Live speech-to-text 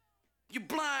You're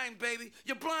blind, baby.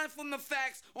 You're blind from the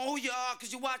facts on who you are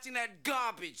because you're watching that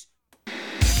garbage.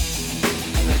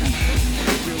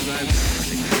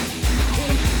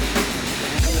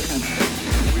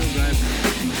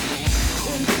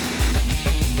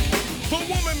 The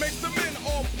woman makes the men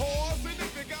all pause, and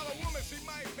if you got a woman, she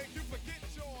might make you forget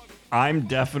yours. I'm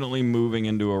definitely moving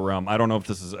into a realm. I don't know if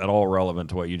this is at all relevant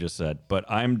to what you just said, but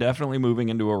I'm definitely moving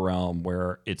into a realm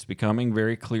where it's becoming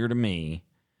very clear to me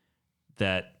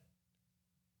that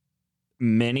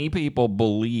many people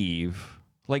believe,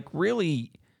 like,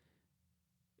 really,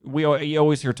 you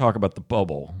always hear talk about the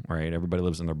bubble, right? Everybody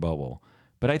lives in their bubble.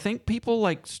 But I think people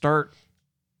like start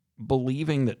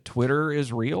believing that Twitter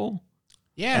is real.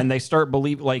 Yeah. And they start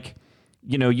believing, like,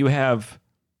 you have,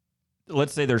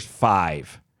 let's say there's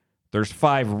five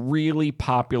really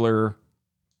popular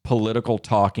political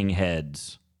talking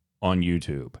heads on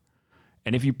YouTube.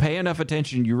 And if you pay enough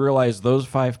attention, you realize those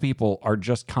 5 people are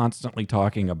just constantly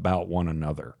talking about one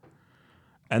another.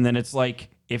 And then it's like,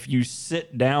 if you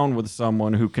sit down with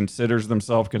someone who considers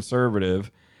themselves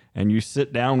conservative and you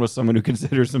sit down with someone who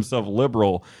considers themselves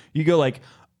liberal, you go like,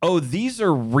 oh, these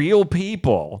are real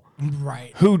people,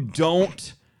 right, who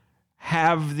don't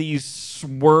have these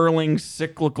swirling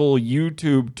cyclical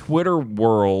YouTube, Twitter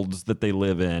worlds that they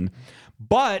live in,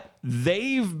 but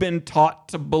they've been taught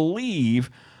to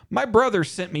believe. My brother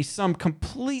sent me some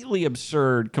completely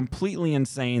absurd, completely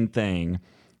insane thing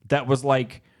that was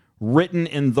like written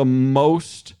in the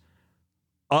most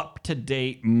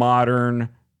up-to-date, modern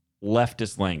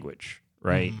leftist language.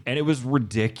 Right. And it was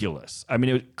ridiculous. I mean,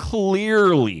 it was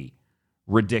clearly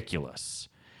ridiculous.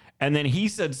 And then he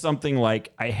said something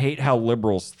like, I hate how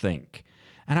liberals think.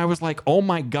 And I was like, oh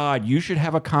my God, you should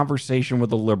have a conversation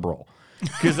with a liberal.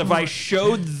 Because if I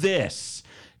showed this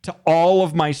to all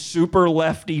of my super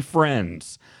lefty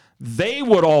friends, they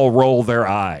would all roll their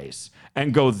eyes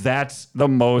and go, that's the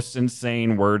most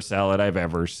insane word salad I've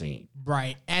ever seen.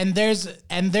 Right. And there's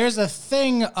a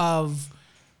thing of,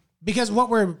 because what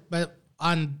we're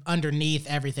underneath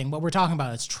everything, what we're talking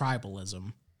about is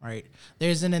tribalism, right?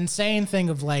 There's an insane thing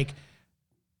of like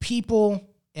people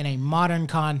in a modern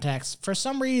context, for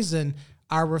some reason,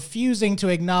 are refusing to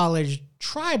acknowledge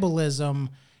tribalism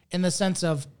in the sense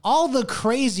of all the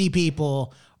crazy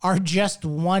people are just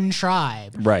one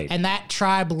tribe. Right. And that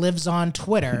tribe lives on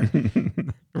Twitter.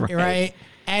 Right.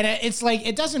 And it's like,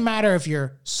 it doesn't matter if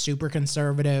you're super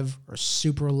conservative or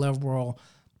super liberal.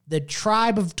 The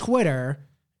tribe of Twitter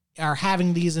are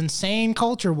having these insane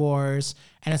culture wars.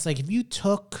 And it's like, if you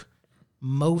took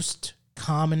most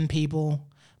common people,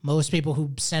 most people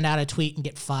who send out a tweet and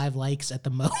get 5 likes at the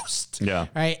most, Yeah.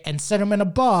 right, and set them in a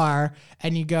bar,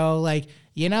 and you go like,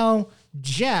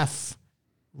 Jeff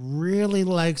really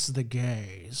likes the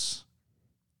gays.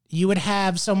 You would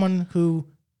have someone who's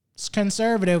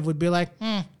conservative would be like,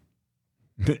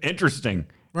 Interesting.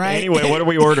 Right. Anyway, what are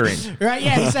we ordering? Right.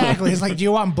 Yeah, exactly. It's like, do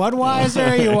you want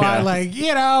Budweiser? You want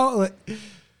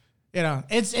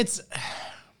it's,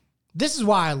 this is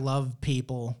why I love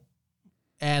people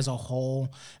as a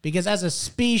whole, because as a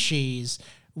species,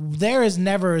 there is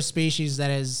never a species that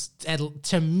is,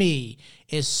 to me,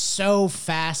 is so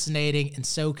fascinating and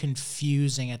so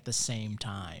confusing at the same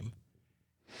time.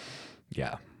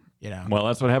 Yeah. You know? Well,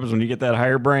 that's what happens when you get that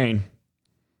higher brain.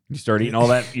 You start eating all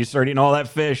that. You start eating all that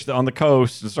fish on the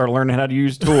coast and start learning how to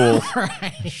use tools.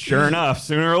 Right. Sure enough,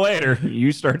 sooner or later,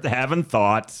 you start having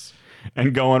thoughts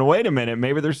and going, "Wait a minute,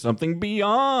 maybe there's something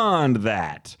beyond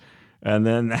that." And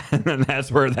then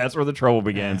that's where the trouble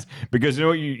begins. Yeah. Because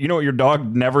you know what your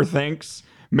dog never thinks.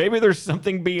 Maybe there's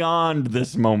something beyond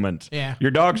this moment. Yeah.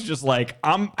 Your dog's just like,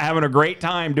 I'm having a great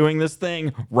time doing this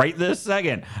thing right this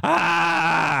second.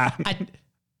 Ah.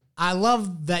 I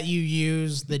love that you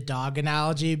use the dog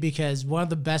analogy, because one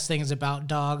of the best things about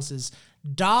dogs is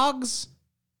dogs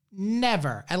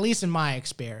never, at least in my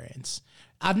experience,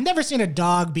 I've never seen a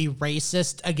dog be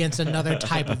racist against another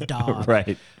type of dog.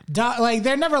 Right. Like,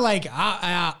 they're never like,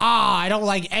 I don't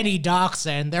like any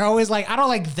dachshund. They're always like, I don't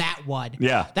like that one.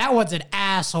 Yeah. That one's an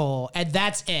asshole, and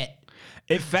that's it.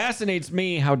 It fascinates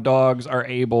me how dogs are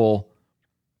able...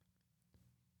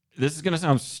 This is going to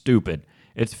sound stupid.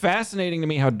 It's fascinating to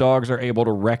me how dogs are able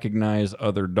to recognize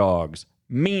other dogs.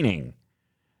 Meaning,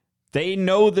 they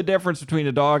know the difference between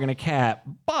a dog and a cat,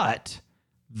 but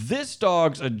this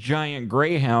dog's a giant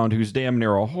greyhound who's damn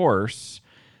near a horse.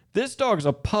 This dog's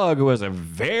a pug who has a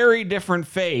very different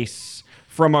face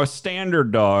from a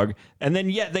standard dog. And then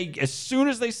yet, as soon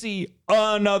as they see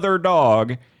another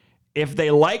dog, if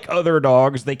they like other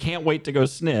dogs, they can't wait to go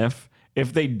sniff.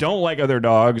 If they don't like other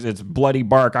dogs, it's bloody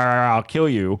bark, I'll kill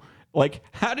you. Like,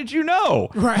 how did you know?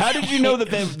 Right. How did you know that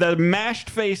the mashed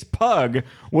face pug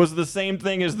was the same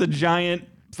thing as the giant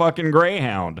fucking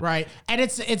greyhound? Right. And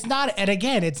it's not, and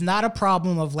again, it's not a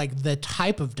problem of like the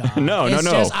type of dog. No. It's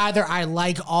just either I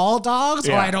like all dogs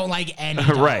or Yeah. I don't like any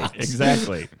dogs. Right,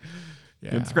 exactly.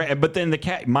 It's great. But then the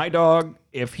cat, my dog,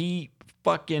 if he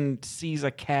fucking sees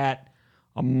a cat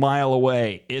a mile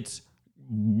away, it's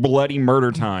bloody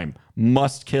murder time.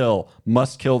 Must kill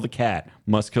the cat,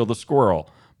 must kill the squirrel,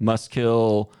 must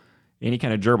kill any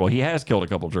kind of gerbil. He has killed a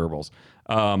couple gerbils.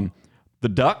 The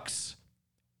ducks,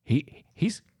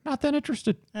 he's not that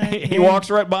interested. He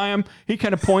walks right by him. He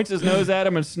kind of points his nose at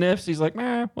him and sniffs. He's like,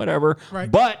 whatever.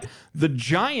 Right. But the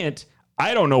giant,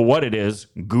 I don't know what it is,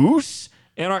 goose.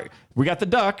 And we got the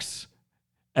ducks,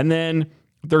 and then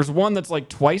there's one that's like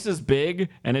twice as big,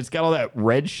 and it's got all that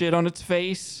red shit on its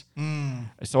face.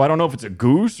 So I don't know if it's a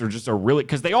goose or just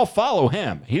because they all follow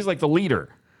him. He's like the leader.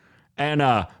 And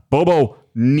Bobo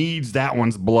needs that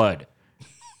one's blood.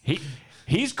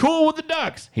 He's cool with the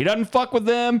ducks. He doesn't fuck with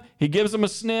them. He gives them a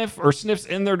sniff or sniffs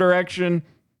in their direction.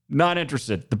 Not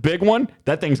interested. The big one,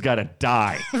 that thing's got to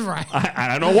die. Right. I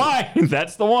don't know why.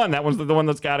 That's the one. That one's the one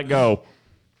that's got to go.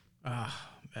 Oh,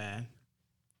 man.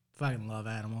 Fucking love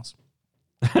animals.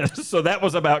 So that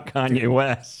was about Kanye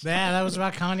West. Yeah, that was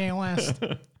about Kanye West.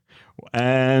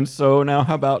 And so now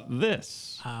how about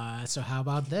this? So how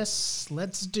about this?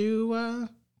 Let's do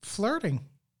flirting.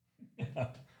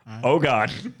 Oh,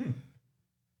 God.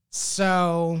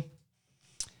 So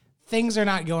things are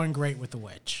not going great with the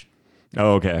witch.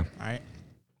 Oh, okay. All right.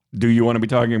 Do you want to be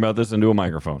talking about this into a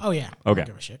microphone? Oh, yeah. Okay. I don't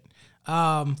give a shit.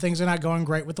 Things are not going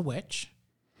great with the witch.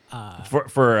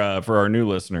 For our new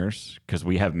listeners, because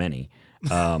we have many,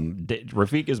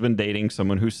 Rafiq has been dating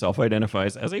someone who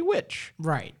self-identifies as a witch.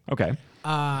 Right. Okay.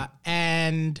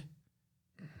 And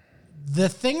the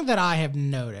thing that I have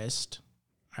noticed,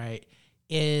 right,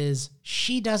 is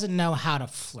she doesn't know how to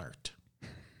flirt.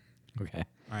 Okay.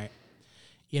 Right.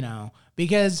 You know,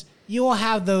 because you'll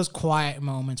have those quiet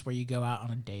moments where you go out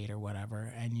on a date or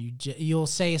whatever, and you'll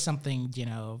say something, you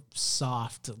know,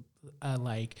 soft,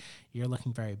 like, you're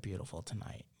looking very beautiful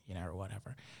tonight, you know, or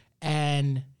whatever.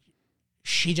 And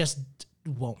she just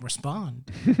won't respond.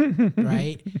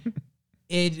 Right.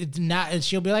 It's not,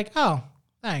 she'll be like, oh,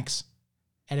 thanks.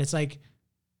 And it's like,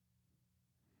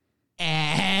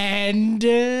 and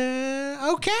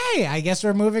okay, I guess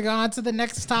we're moving on to the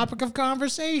next topic of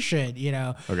conversation, you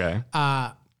know. Okay.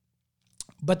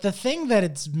 But the thing that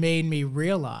it's made me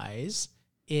realize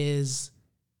is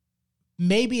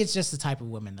maybe it's just the type of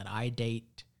women that I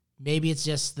date. Maybe it's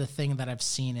just the thing that I've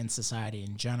seen in society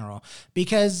in general.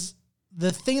 Because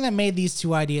the thing that made these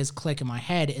two ideas click in my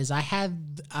head is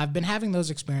I've been having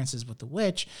those experiences with the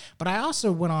witch, but I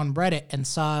also went on Reddit and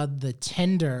saw the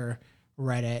Tinder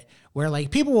Reddit where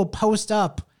like people will post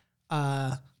up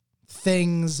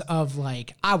things of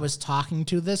like, I was talking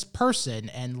to this person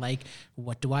and like,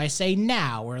 what do I say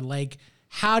now? Or like,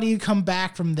 how do you come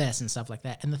back from this and stuff like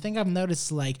that? And the thing I've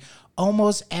noticed, like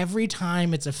almost every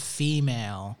time it's a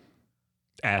female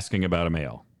Asking about a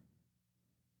male.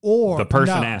 or The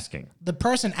person no, asking. the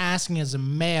person asking is a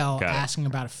male Got it. asking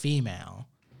about a female.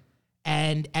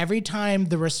 And every time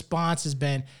the response has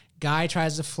been, guy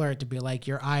tries to flirt to be like,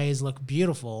 your eyes look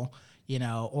beautiful, you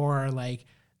know, or like,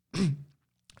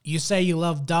 you say you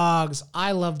love dogs.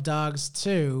 I love dogs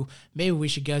too. Maybe we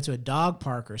should go to a dog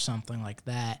park or something like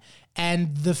that.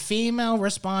 And the female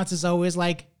response is always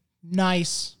like,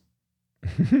 nice.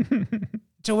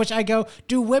 To which I go,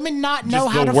 do women not know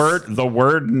Just how the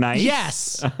word nice?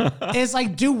 Yes. It's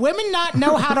like, do women not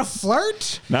know how to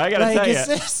flirt? Now I gotta Like, tell you, is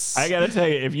this-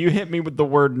 if you hit me with the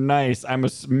word nice, I'm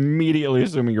immediately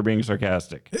assuming you're being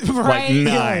sarcastic. Right? Like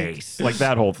nice, like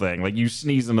that whole thing. Like you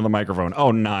sneeze into the microphone. Oh,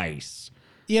 nice.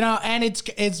 You know, and it's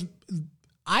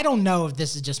I don't know if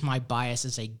this is just my bias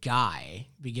as a guy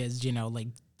because, you know, like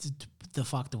the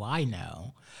fuck do I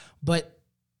know? But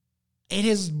it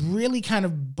is really kind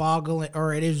of boggling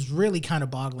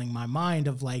my mind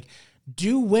of like,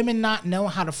 do women not know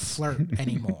how to flirt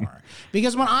anymore?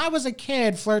 Because when I was a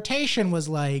kid, flirtation was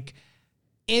like,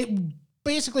 it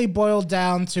basically boiled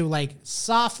down to like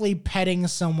softly petting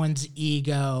someone's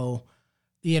ego,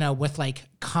 you know, with like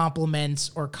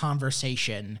compliments or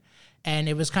conversation. And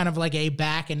it was kind of like a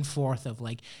back and forth of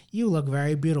like, you look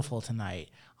very beautiful tonight.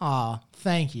 Aw,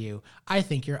 thank you. I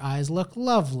think your eyes look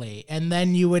lovely. And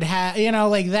then you would have, you know,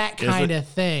 like that kind of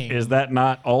thing. Is that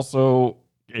not also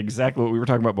exactly what we were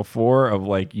talking about before of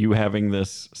like you having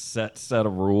this set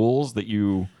of rules that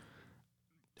you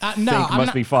No, think I'm must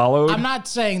not, be followed? I'm not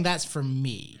saying that's for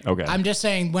me. Okay. I'm just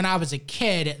saying when I was a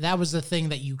kid, that was the thing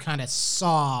that you kind of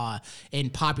saw in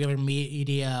popular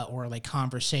media or like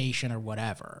conversation or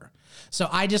whatever. So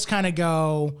I just kind of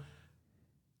go,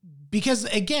 because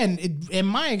again, in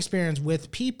my experience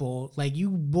with people, like you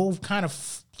will kind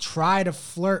of try to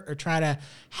flirt or try to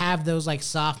have those like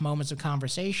soft moments of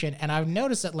conversation. And I've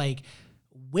noticed that like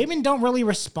women don't really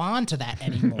respond to that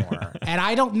anymore. And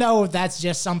I don't know if that's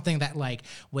just something that like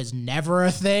was never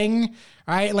a thing,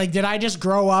 right? Like, did I just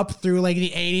grow up through like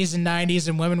the 80s and 90s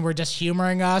and women were just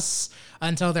humoring us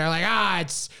until they're like,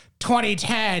 it's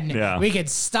 2010. Yeah. We could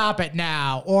stop it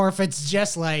now. Or if it's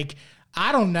just like,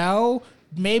 I don't know,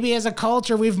 maybe as a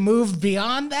culture we've moved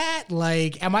beyond that.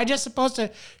 Like, am I just supposed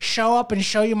to show up and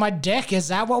show you my dick? Is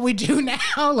that what we do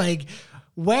now? Like,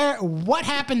 what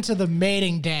happened to the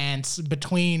mating dance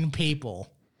between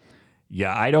people?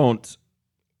 Yeah, I don't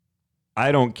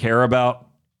care about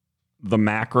the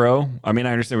macro. I mean,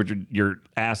 I understand what you're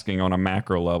asking on a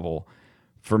macro level.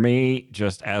 For me,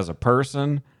 just as a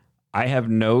person, I have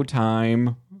no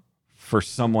time for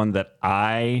someone that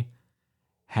I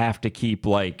have to keep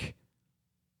like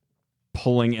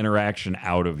pulling interaction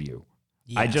out of you.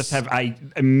 Yes. I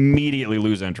immediately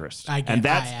lose interest. I absolutely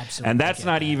that's get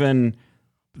not that. even,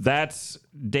 that's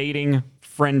dating,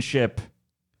 friendship,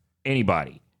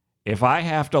 anybody. If I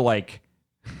have to like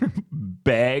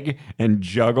beg and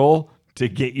juggle to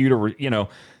get you to,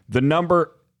 the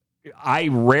number, I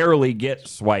rarely get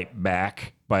swipe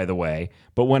back, by the way,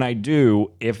 but when I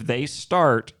do, if they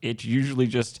start, it's usually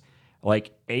just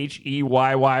like HEYYYYY,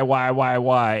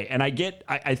 and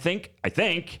I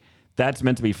think that's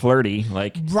meant to be flirty,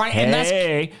 like, Right, hey, and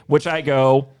that's- which I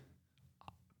go,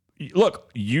 look,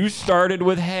 you started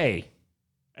with hey,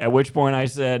 at which point I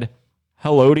said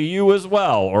hello to you as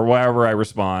well, or whatever I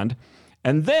respond,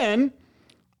 and then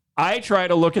I try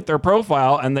to look at their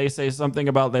profile and they say something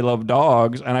about they love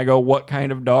dogs, and I go, what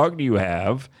kind of dog do you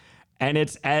have? And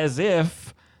it's as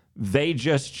if they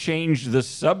just changed the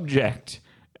subject.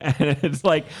 And it's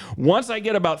like, once I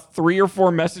get about 3 or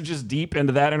 4 messages deep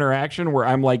into that interaction where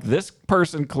I'm like, this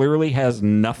person clearly has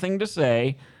nothing to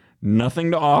say,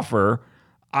 nothing to offer,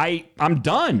 I'm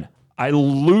done. I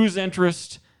lose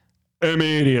interest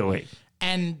immediately.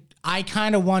 And I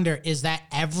kind of wonder, is that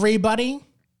everybody?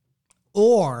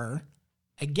 Or,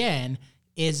 again,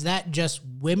 is that just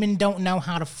women don't know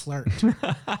how to flirt?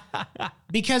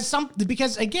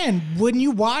 Because again, when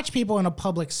you watch people in a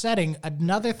public setting,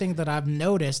 another thing that I've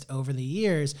noticed over the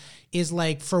years is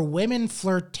like for women,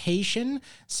 flirtation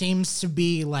seems to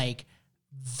be like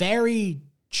very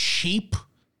cheap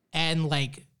and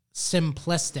like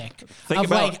simplistic. Think of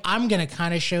about- like, I'm gonna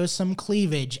kind of show some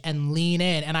cleavage and lean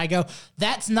in, and I go,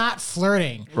 that's not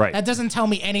flirting. Right. That doesn't tell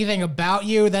me anything about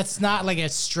you. That's not like a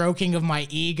stroking of my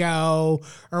ego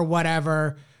or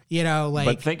whatever. Like.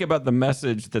 But think about the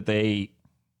message that they,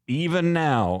 even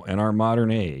now in our modern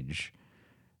age,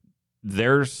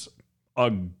 there's a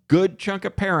good chunk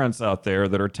of parents out there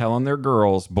that are telling their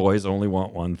girls, boys only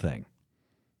want one thing.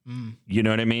 You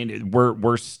know what I mean?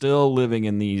 We're still living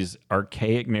in these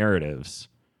archaic narratives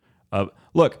of,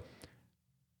 look,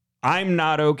 I'm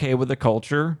not okay with a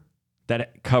culture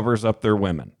that covers up their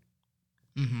women.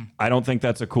 Mm-hmm. I don't think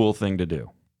that's a cool thing to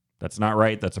do. That's not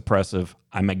right. That's oppressive.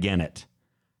 I'm against it.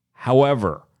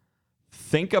 However,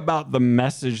 think about the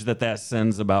message that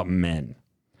sends about men.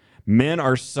 Men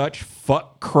are such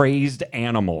fuck-crazed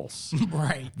animals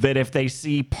Right. that if they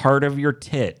see part of your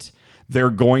tit, they're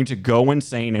going to go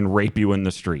insane and rape you in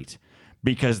the street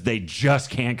because they just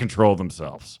can't control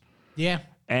themselves. Yeah.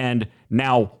 And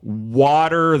now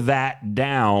water that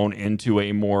down into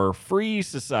a more free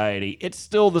society, it's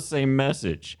still the same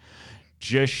message.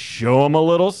 Just show them a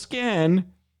little skin.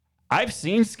 I've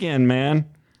seen skin, man.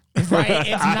 Right. It's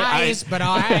nice, but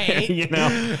all right.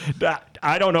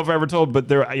 I don't know if I ever told, but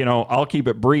there, I'll keep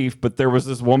it brief, but there was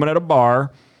this woman at a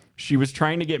bar. She was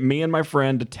trying to get me and my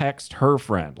friend to text her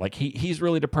friend. Like, he's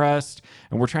really depressed,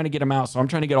 and we're trying to get him out. So I'm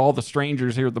trying to get all the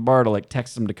strangers here at the bar to, like,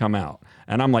 text him to come out.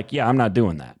 And I'm like, yeah, I'm not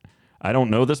doing that. I don't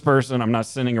know this person. I'm not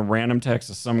sending a random text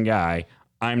to some guy.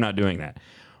 I'm not doing that.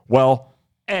 Well,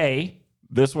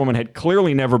 this woman had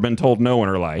clearly never been told no in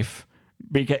her life.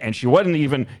 And she wasn't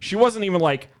even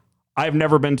like, I've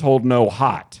never been told no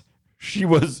hot. She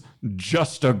was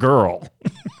just a girl.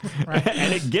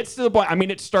 And it gets to the point, I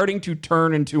mean, it's starting to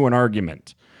turn into an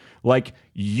argument. Like,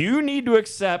 you need to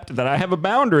accept that I have a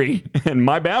boundary, and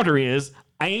my boundary is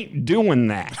I ain't doing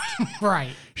that. Right.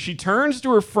 She turns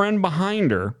to her friend behind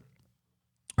her.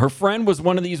 Her friend was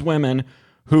one of these women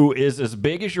who is as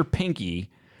big as your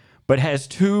pinky, but has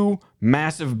 2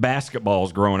 massive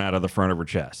basketballs growing out of the front of her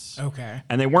chest. Okay.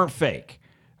 And they weren't fake.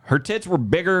 Her tits were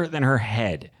bigger than her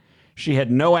head. She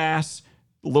had no ass,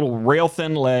 little rail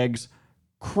thin legs,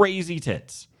 crazy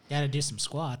tits. Gotta do some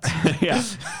squats. Yeah.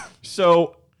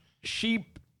 So she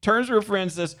turns to her friend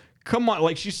and says, come on.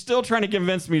 Like, she's still trying to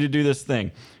convince me to do this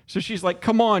thing. So she's like,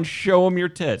 come on, show them your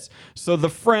tits. So the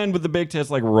friend with the big tits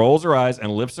like rolls her eyes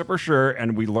and lifts up her shirt,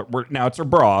 and now it's her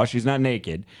bra. She's not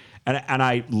naked. And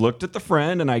I looked at the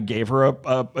friend and I gave her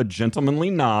a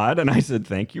gentlemanly nod and I said,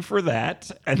 thank you for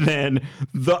that. And then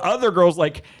the other girl's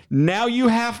like, now you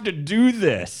have to do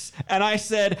this. And I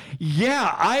said,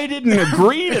 yeah, I didn't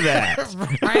agree to that.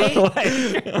 Right?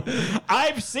 Like,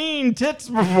 I've seen tits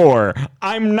before.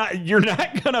 You're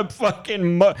not going to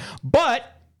fucking,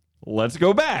 but let's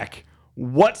go back.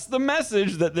 What's the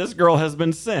message that this girl has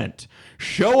been sent?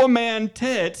 Show a man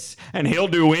tits and he'll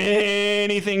do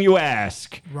anything you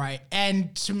ask. Right.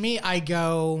 And to me, I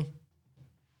go,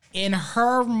 in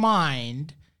her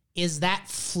mind, is that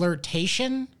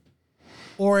flirtation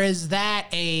or is that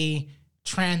a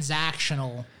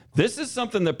transactional? This is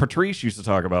something that Patrice used to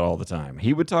talk about all the time.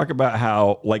 He would talk about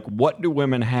how, like, what do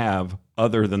women have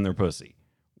other than their pussy?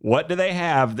 What do they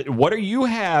have? What do you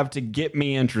have to get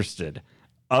me interested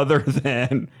other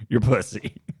than your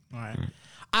pussy? All right.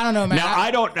 I don't know, man.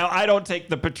 I don't take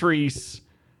the Patrice,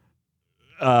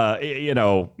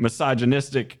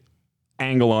 misogynistic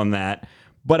angle on that,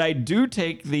 but I do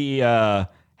take the,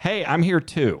 hey, I'm here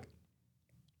too.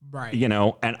 Right.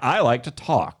 And I like to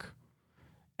talk.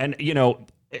 And,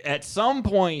 at some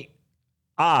point,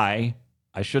 I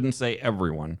shouldn't say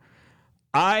everyone,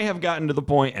 I have gotten to the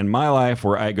point in my life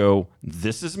where I go,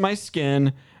 this is my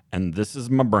skin and this is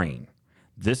my brain.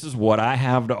 This is what I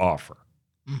have to offer.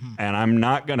 Mm-hmm. And I'm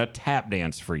not going to tap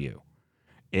dance for you.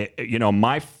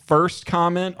 My first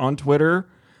comment on Twitter,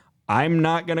 I'm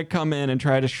not going to come in and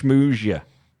try to schmooze you.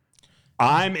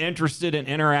 I'm interested in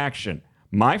interaction.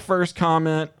 My first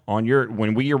comment on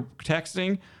when we are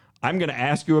texting, I'm going to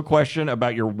ask you a question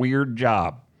about your weird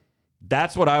job.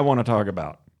 That's what I want to talk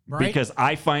about. Right? Because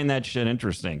I find that shit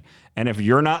interesting. And if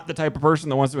you're not the type of person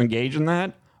that wants to engage in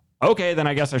that, okay, then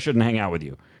I guess I shouldn't hang out with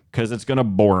you because it's going to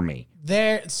bore me.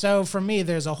 So for me,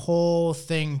 there's a whole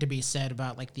thing to be said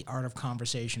about like the art of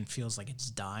conversation feels like it's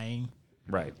dying.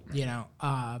 Right.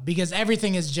 Because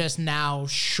everything is just now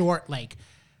short, like,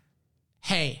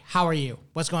 hey, how are you?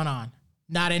 What's going on?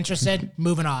 Not interested?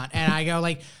 Moving on. And I go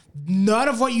like, none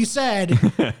of what you said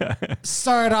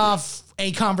started off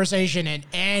a conversation in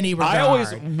any regard. I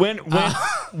always,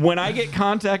 when I get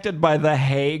contacted by the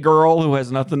hey girl who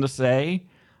has nothing to say,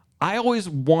 I always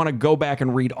want to go back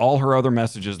and read all her other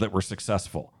messages that were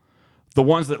successful. The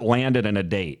ones that landed in a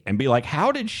date and be like,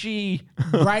 how did she,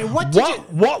 right?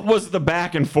 What was the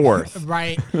back and forth?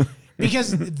 Right.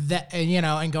 Because that,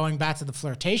 and going back to the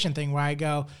flirtation thing where I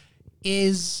go,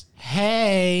 is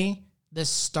hey the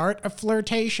start of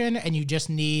flirtation and you just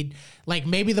need, like,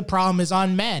 maybe the problem is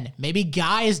on men. Maybe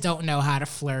guys don't know how to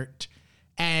flirt.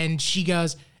 And she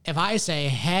goes, if I say,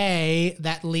 hey,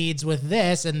 that leads with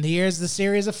this, and here's the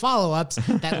series of follow-ups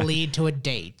that lead to a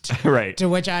date. Right. To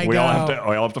which I we go... We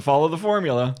all have to follow the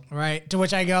formula. Right. To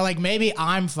which I go, like, maybe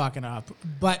I'm fucking up.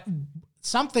 But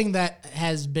something that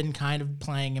has been kind of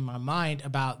playing in my mind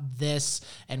about this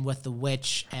and with the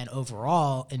witch and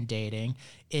overall in dating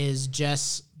is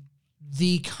just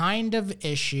the kind of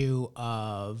issue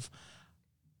of...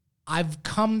 I've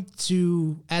come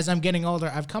to, as I'm getting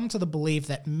older, I've come to the belief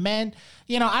that men,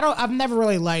 I've never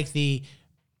really liked the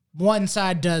one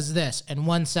side does this and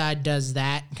one side does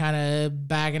that kind of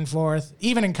back and forth.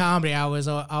 Even in comedy, I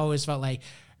always felt like,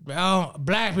 oh,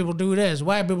 black people do this,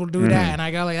 white people do that. And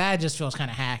I go like, that just feels kind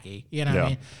of hacky. You know what I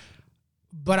mean?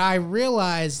 But I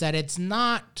realized that it's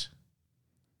not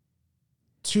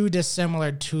too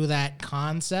dissimilar to that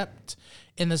concept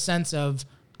in the sense of,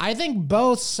 I think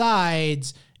both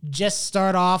sides just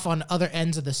start off on other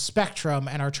ends of the spectrum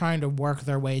and are trying to work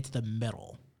their way to the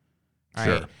middle. Right?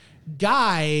 Sure.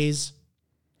 Guys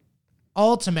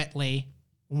ultimately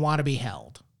want to be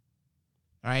held.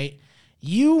 Right?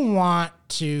 You want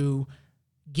to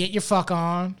get your fuck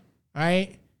on,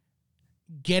 right?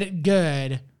 Get it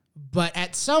good, but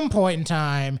at some point in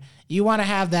time, you want to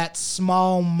have that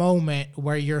small moment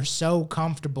where you're so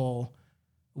comfortable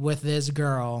with this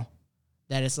girl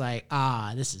that it's like,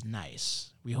 this is nice.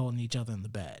 We holding each other in the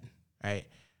bed, right?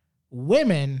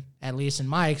 Women, at least in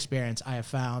my experience, I have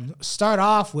found, start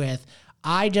off with,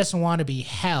 I just want to be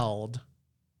held,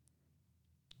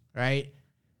 right?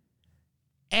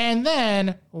 And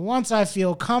then, once I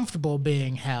feel comfortable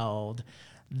being held,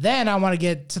 then I want to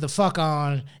get to the fuck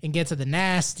on and get to the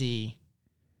nasty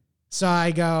So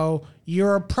I go,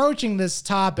 you're approaching this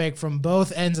topic from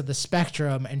both ends of the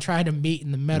spectrum and trying to meet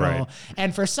in the middle. Right.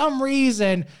 And for some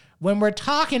reason, when we're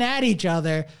talking at each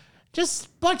other, just a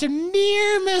bunch of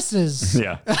near misses.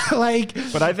 Yeah. Like,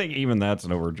 But I think even that's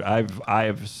an over.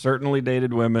 I've certainly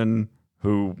dated women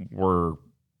who were.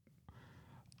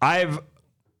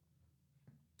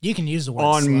 you can use the word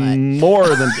On slut. more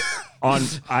than on.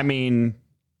 I mean,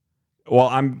 well,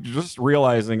 I'm just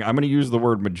realizing I'm going to use the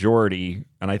word majority,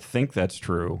 and I think that's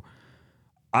true.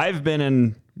 I've been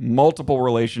in multiple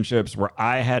relationships where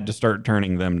I had to start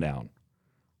turning them down.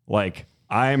 Like,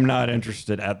 I'm not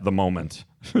interested at the moment,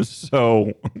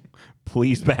 so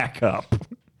please back up.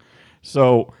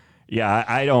 So yeah,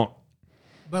 I don't.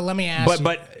 But let me ask you.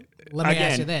 But Let me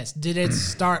ask you again, this. Did it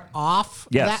start off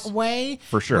Yes, that way?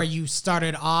 for sure. Where you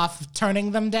started off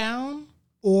turning them down?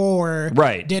 Or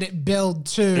Right. did it build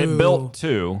to... It built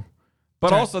too. But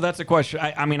Sure. also that's a question.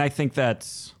 I mean, I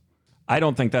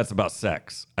don't think that's about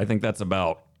sex. I think that's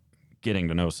about getting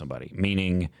to know somebody.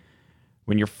 Meaning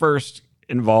when you're first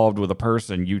involved with a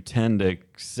person, you tend to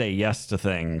say yes to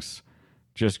things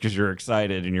just because you're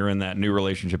excited and you're in that new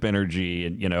relationship energy.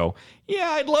 And, yeah,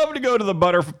 I'd love to go to the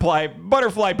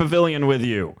butterfly pavilion with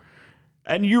you.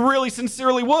 And you really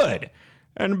sincerely would.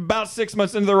 And about 6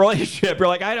 months into the relationship, you're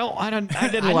like, I didn't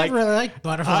I like, never really liked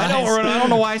butterflies. I don't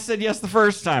know why I said yes the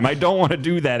first time. I don't want to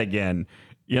do that again.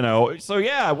 So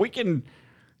yeah, we can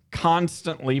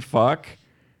constantly fuck,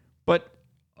 but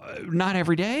not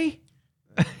every day.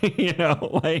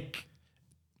 Like.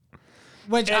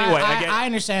 Which Anyway, I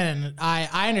understand, and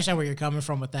I understand where you're coming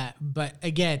from with that. But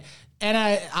again, and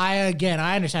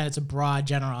I understand it's a broad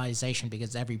generalization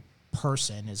because every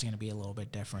person is going to be a little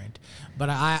bit different. But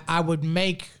I would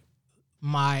make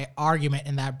my argument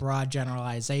in that broad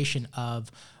generalization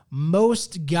of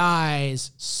most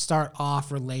guys start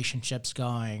off relationships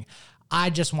going, I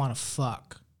just want to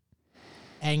fuck.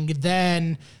 And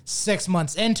then 6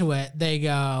 months into it, they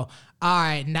go, all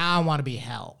right, now I want to be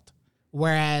held.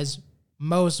 Whereas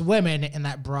most women in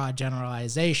that broad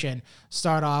generalization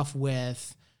start off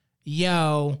with,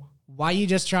 yo, why you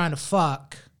just trying to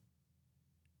fuck?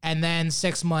 And then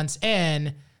 6 months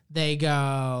in, they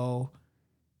go,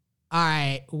 all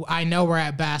right, I know we're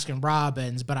at Baskin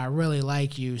Robbins, but I really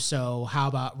like you. So how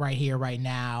about right here, right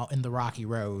now in the Rocky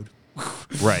Road?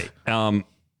 Right.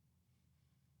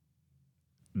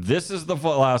 This is the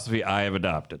philosophy I have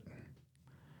adopted.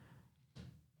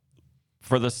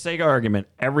 For the sake of argument,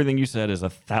 everything you said is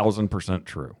 1,000%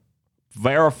 true.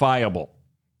 Verifiable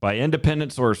by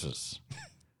independent sources.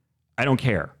 I don't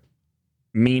care.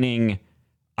 Meaning,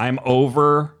 I'm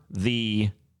over the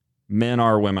men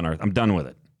are, women are. I'm done with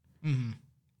it. Mm-hmm.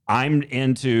 I'm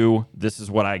into this is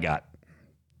what I got.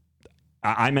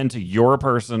 I'm into you're a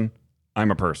person.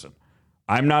 I'm a person.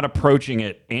 I'm not approaching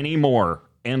it anymore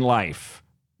in life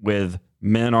with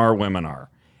men are, women are.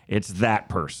 It's that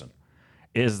person.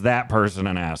 Is that person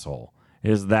an asshole?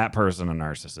 Is that person a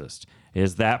narcissist?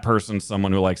 Is that person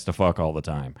someone who likes to fuck all the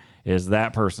time? Is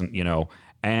that person,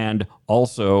 and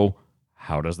also,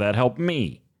 how does that help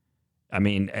me? I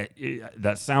mean,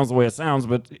 that sounds the way it sounds,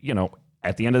 but,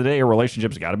 at the end of the day, a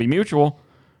relationship's got to be mutual.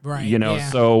 Right. Yeah.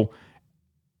 So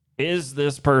is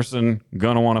this person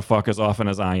going to want to fuck as often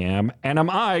as I am? And am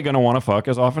I going to want to fuck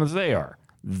as often as they are?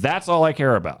 That's all I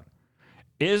care about.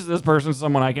 Is this person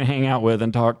someone I can hang out with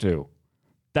and talk to?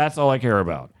 That's all I care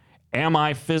about. Am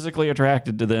I physically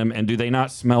attracted to them, and do they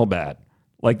not smell bad?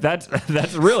 Like that's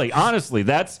really, honestly,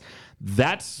 that's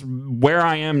where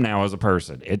I am now as a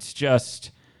person. It's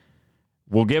just,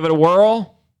 we'll give it a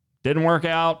whirl. Didn't work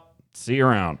out. See you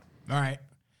around. All right.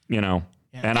 Yeah.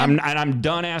 And I'm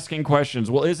done asking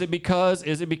questions. Well, is it because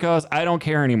I don't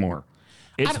care anymore?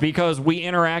 It's because we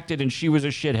interacted and she was a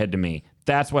shithead to me.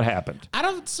 That's what happened. I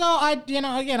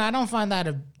don't find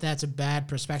that's a bad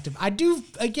perspective. I do,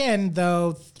 again,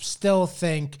 though, still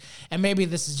think, and maybe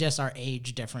this is just our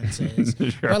age differences,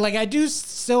 Sure. but I do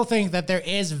still think that there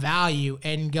is value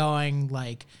in going,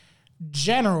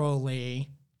 generally,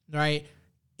 right?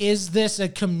 Is this a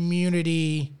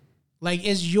community?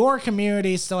 Is your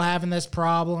community still having this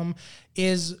problem?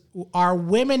 Are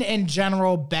women in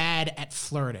general bad at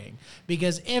flirting?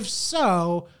 Because if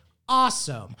so,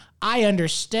 awesome. I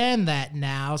understand that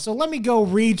now. So let me go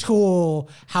retool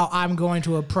how I'm going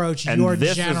to approach your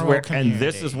general community. And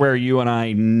this is where you and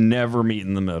I never meet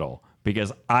in the middle,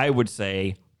 because I would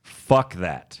say, fuck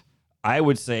that. I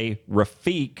would say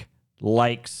Rafiq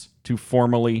likes to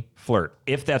formally flirt,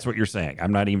 if that's what you're saying.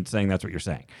 I'm not even saying that's what you're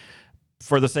saying.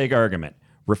 For the sake of argument,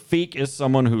 Rafiq is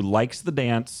someone who likes the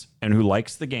dance and who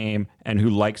likes the game and who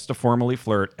likes to formally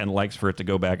flirt and likes for it to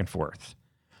go back and forth.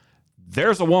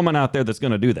 There's a woman out there that's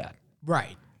going to do that.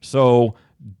 Right. So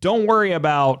don't worry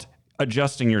about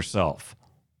adjusting yourself.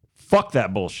 Fuck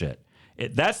that bullshit.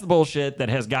 That's the bullshit that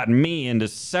has gotten me into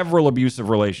several abusive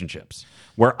relationships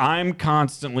where I'm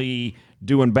constantly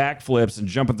doing backflips and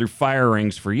jumping through fire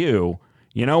rings for you.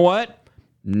 You know what?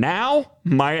 Now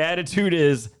my attitude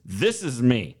is, this is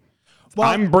me. Well,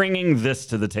 I'm bringing this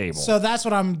to the table. So that's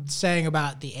what I'm saying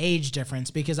about the age difference,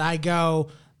 because I go,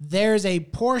 there's a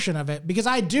portion of it, because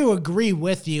I do agree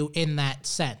with you in that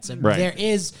sense. Right. There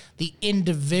is the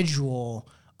individual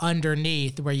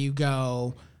underneath where you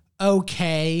go,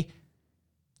 okay,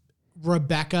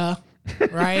 Rebecca,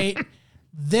 right?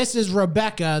 This is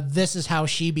Rebecca. This is how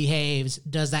she behaves.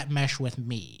 Does that mesh with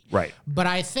me? Right. But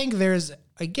I think there's,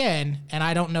 again, and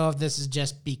I don't know if this is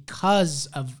just because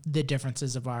of the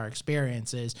differences of our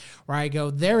experiences, where I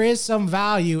go, there is some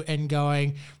value in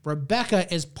going,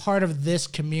 Rebecca is part of this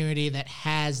community that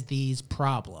has these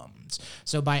problems.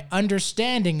 So by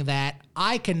understanding that,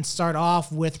 I can start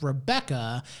off with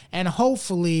Rebecca and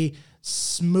hopefully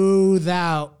smooth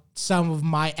out some of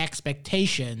my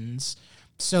expectations,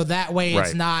 so that way it's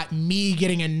Right. not me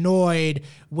getting annoyed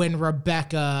when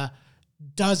Rebecca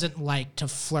doesn't like to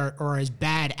flirt or is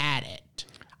bad at it.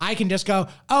 I can just go,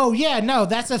 oh yeah, no,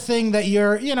 that's a thing that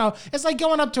you're, it's like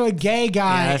going up to a gay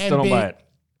guy I still don't buy it.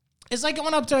 It's like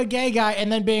going up to a gay guy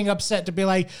and then being upset to be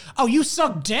like, oh, you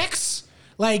suck dicks?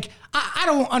 Like, I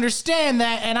don't understand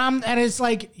that. And it's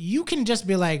like, you can just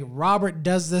be like, Robert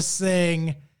does this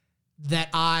thing that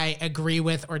I agree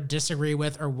with or disagree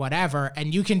with or whatever,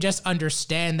 and you can just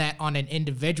understand that on an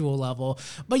individual level.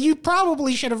 But you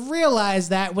probably should have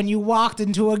realized that when you walked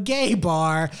into a gay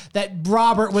bar that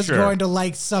Robert was Sure. going to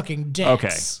like sucking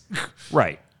dicks. Okay.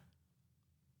 Right.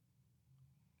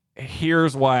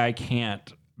 Here's why I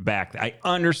can't back. I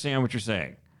understand what you're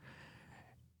saying.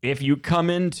 If you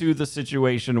come into the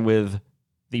situation with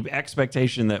the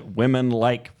expectation that women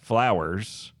like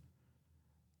flowers,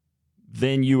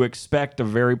 then you expect a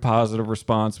very positive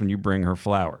response when you bring her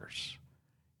flowers.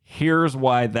 Here's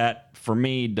why that, for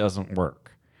me, doesn't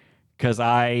work. Because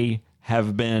I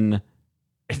have been,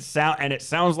 it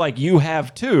sounds like you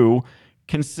have too,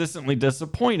 consistently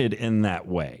disappointed in that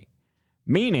way.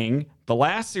 Meaning, the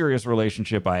last serious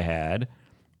relationship I had,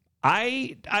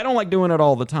 I don't like doing it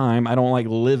all the time. I don't like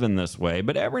living this way.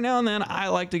 But every now and then, I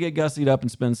like to get gussied up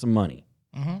and spend some money.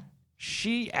 Mm-hmm.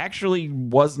 She actually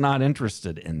was not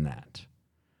interested in that.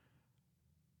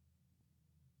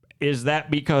 Is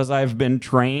that because I've been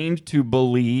trained to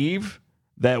believe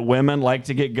that women like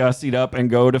to get gussied up and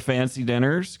go to fancy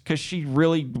dinners? Because she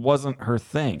really wasn't her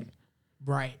thing.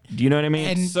 Right. Do you know what I mean?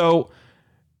 And- So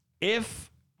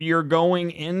if you're going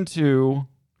into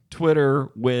Twitter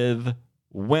with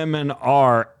women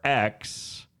are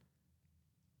X,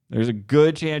 there's a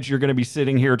good chance you're going to be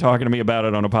sitting here talking to me about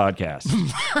it on a podcast.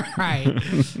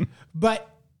 Right.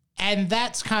 And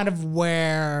that's kind of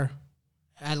where,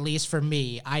 at least for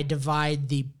me, I divide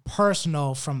the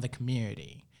personal from the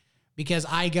community. Because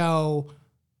I go,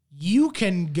 you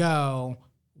can go,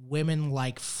 women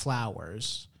like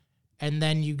flowers. And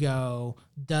then you go,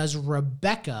 does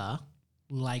Rebecca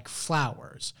like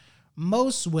flowers?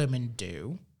 Most women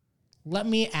do. Let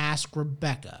me ask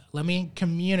Rebecca. Let me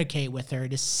communicate with her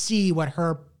to see what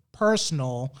her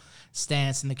personal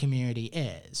stance in the community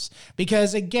is.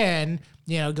 Because again,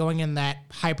 going in that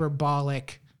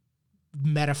hyperbolic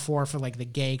metaphor for like the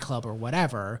gay club or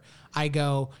whatever, I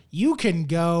go, you can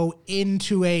go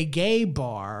into a gay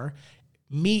bar,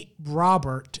 meet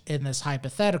Robert in this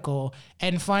hypothetical,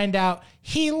 and find out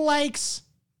he likes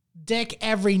dick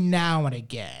every now and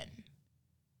again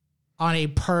on a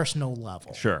personal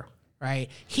level. Sure. Right?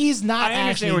 He's not I understand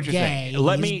actually what you're gay. saying.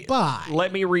 Let He's bi.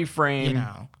 me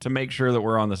reframe to make sure that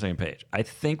we're on the same page. I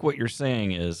think what you're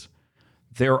saying is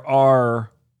there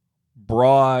are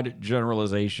broad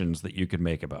generalizations that you can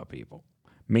make about people.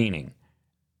 Meaning,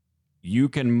 you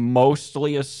can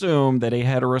mostly assume that a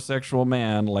heterosexual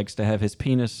man likes to have his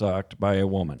penis sucked by a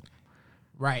woman.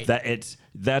 Right.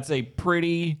 That's a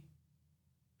pretty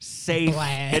safe.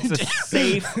 Bland. It's a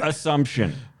safe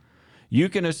assumption. You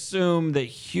can assume that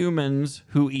humans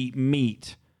who eat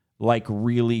meat like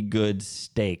really good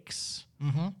steaks.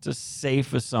 Mm-hmm. It's a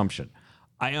safe assumption.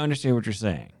 I understand what you're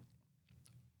saying.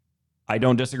 I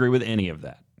don't disagree with any of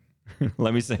that.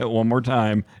 Let me say it one more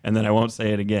time, and then I won't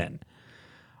say it again.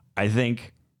 I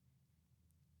think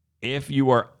if you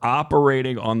are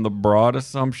operating on the broad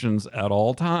assumptions at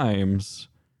all times,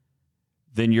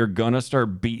 then you're going to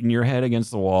start beating your head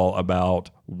against the wall about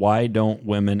why don't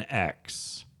women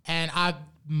X? And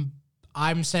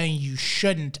I'm saying you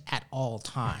shouldn't at all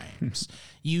times.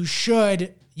 You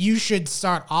should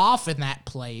start off in that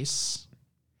place,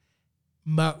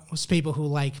 most people who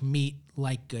like meat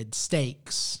like good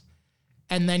steaks.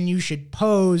 And then you should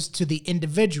pose to the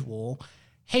individual,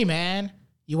 hey man,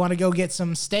 you want to go get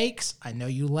some steaks? I know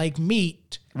you like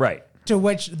meat. Right. To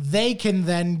which they can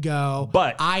then go,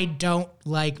 But I don't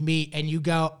like meat. And you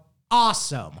go,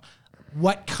 awesome.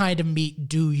 What kind of meat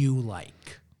do you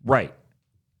like? Right.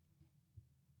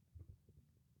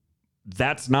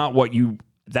 That's not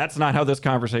how this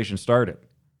conversation started.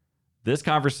 This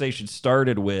conversation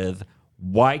started with,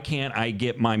 why can't I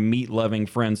get my meat-loving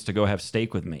friends to go have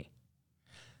steak with me?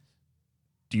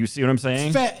 Do you see what I'm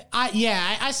saying?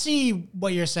 I see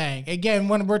what you're saying. Again,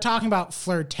 when we're talking about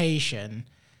flirtation,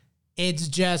 it's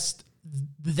just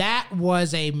that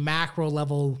was a macro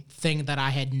level thing that I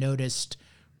had noticed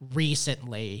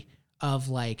recently of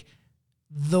like,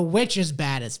 the witch is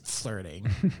bad at flirting.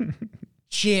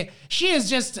 She is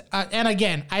just, and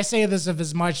again, I say this with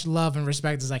as much love and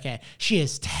respect as I can. She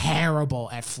is terrible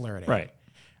at flirting.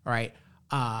 Right.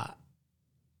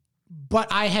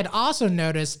 But I had also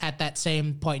noticed at that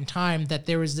same point in time that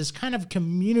there was this kind of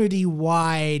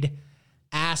community-wide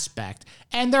aspect.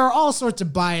 And there are all sorts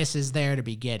of biases there to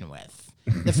begin with.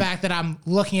 The fact that I'm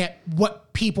looking at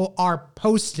what people are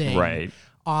posting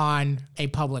on a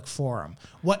public forum,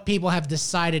 what people have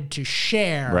decided to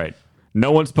share. Right.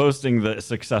 No one's posting the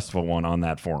successful one on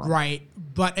that forum. Right.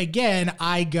 But again,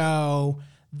 I go,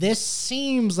 this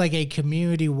seems like a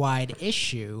community-wide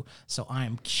issue. So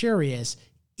I'm curious,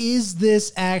 is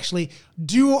this actually,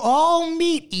 do all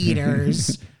meat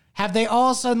eaters, have they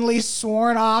all suddenly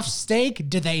sworn off steak?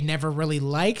 Do they never really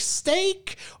like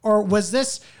steak? Or was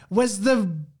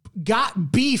the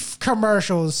Got Beef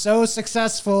commercials so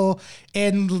successful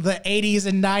in the 80s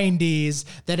and 90s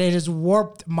that it has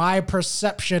warped my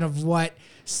perception of what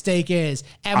steak is?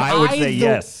 I would say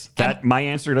yes. My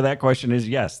answer to that question is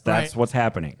yes. That's what's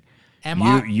happening.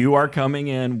 You are coming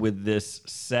in with this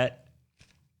set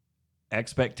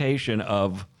expectation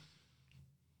of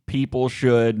people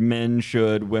should, men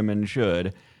should, women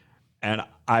should, and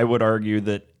I would argue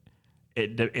that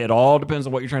it all depends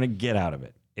on what you're trying to get out of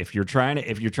it. If you're trying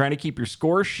to keep your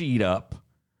score sheet up,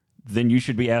 then you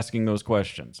should be asking those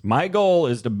questions. My goal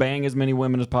is to bang as many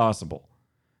women as possible.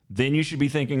 Then you should be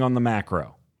thinking on the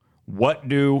macro. What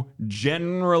do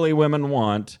generally women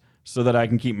want so that I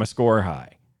can keep my score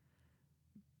high?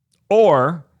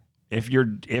 Or if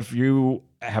you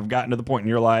have gotten to the point in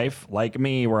your life, like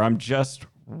me, where I'm just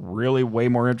really way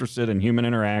more interested in human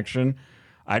interaction,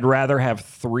 I'd rather have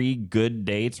 3 good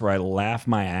dates where I laugh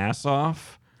my ass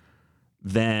off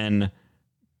than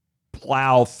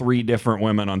plow 3 different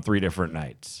women on 3 different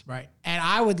nights. Right. And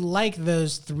I would like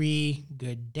those 3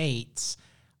 good dates.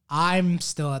 I'm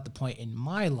still at the point in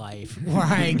my life where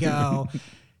I go,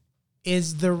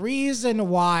 is the reason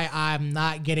why I'm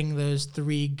not getting those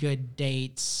 3 good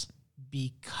dates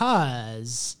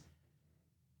because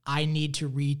I need to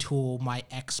retool my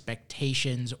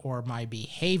expectations or my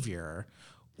behavior?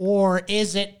 Or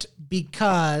is it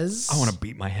because... I want to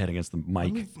beat my head against the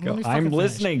mic. Let me I'm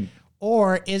listening.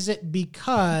 Or is it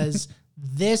because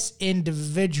this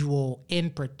individual in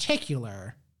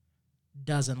particular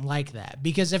doesn't like that?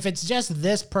 Because if it's just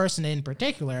this person in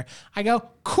particular, I go,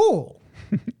 cool.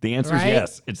 The answer is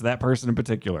yes. It's that person in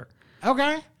particular.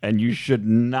 Okay. And you should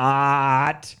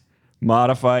not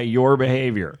modify your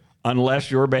behavior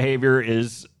unless your behavior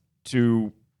is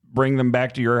to bring them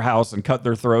back to your house and cut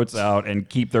their throats out and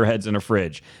keep their heads in a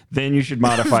fridge. Then you should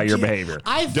modify your behavior.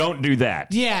 Don't do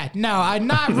that. Yeah, no, I'm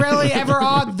not really ever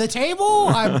on the table.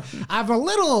 I'm a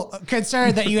little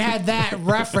concerned that you had that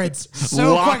reference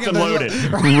so locked quick and loaded,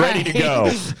 ready to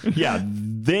go. Yeah,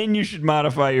 then you should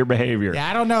modify your behavior. Yeah,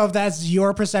 I don't know if that's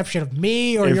your perception of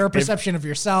me or your perception of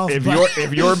yourself.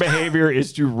 If your behavior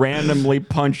is to randomly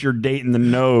punch your date in the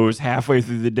nose halfway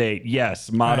through the date,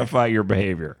 yes, modify your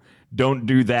behavior. Don't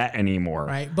do that anymore.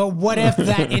 Right. But what if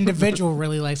that individual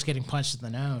really likes getting punched in the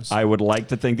nose? I would like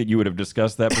to think that you would have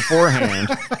discussed that beforehand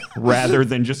rather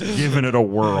than just giving it a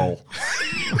whirl.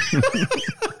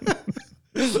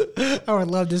 I would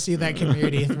love to see that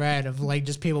community thread of like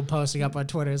just people posting up on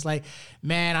Twitter. It's like,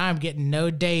 man, I'm getting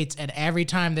no dates. And every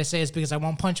time they say it's because I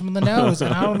won't punch him in the nose.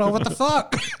 And I don't know what the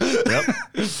fuck.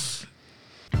 Yep.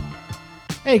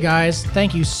 Hey guys,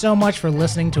 thank you so much for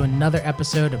listening to another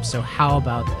episode of So How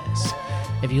About This?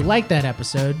 If you liked that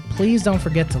episode, please don't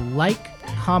forget to like,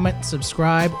 comment,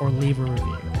 subscribe, or leave a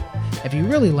review. If you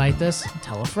really liked us,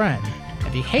 tell a friend.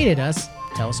 If you hated us,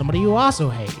 tell somebody you also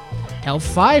hate. Tell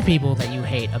 5 people that you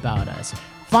hate about us.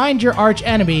 Find your arch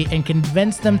enemy and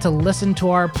convince them to listen to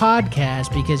our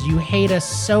podcast because you hate us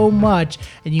so much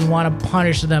and you want to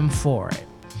punish them for it.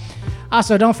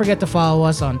 Also, don't forget to follow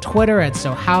us on Twitter at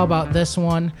So How About This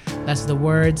One. That's the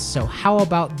words So How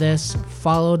About This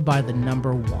followed by the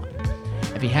number 1.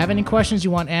 If you have any questions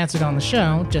you want answered on the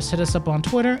show, just hit us up on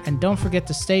Twitter and don't forget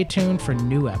to stay tuned for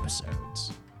new episodes.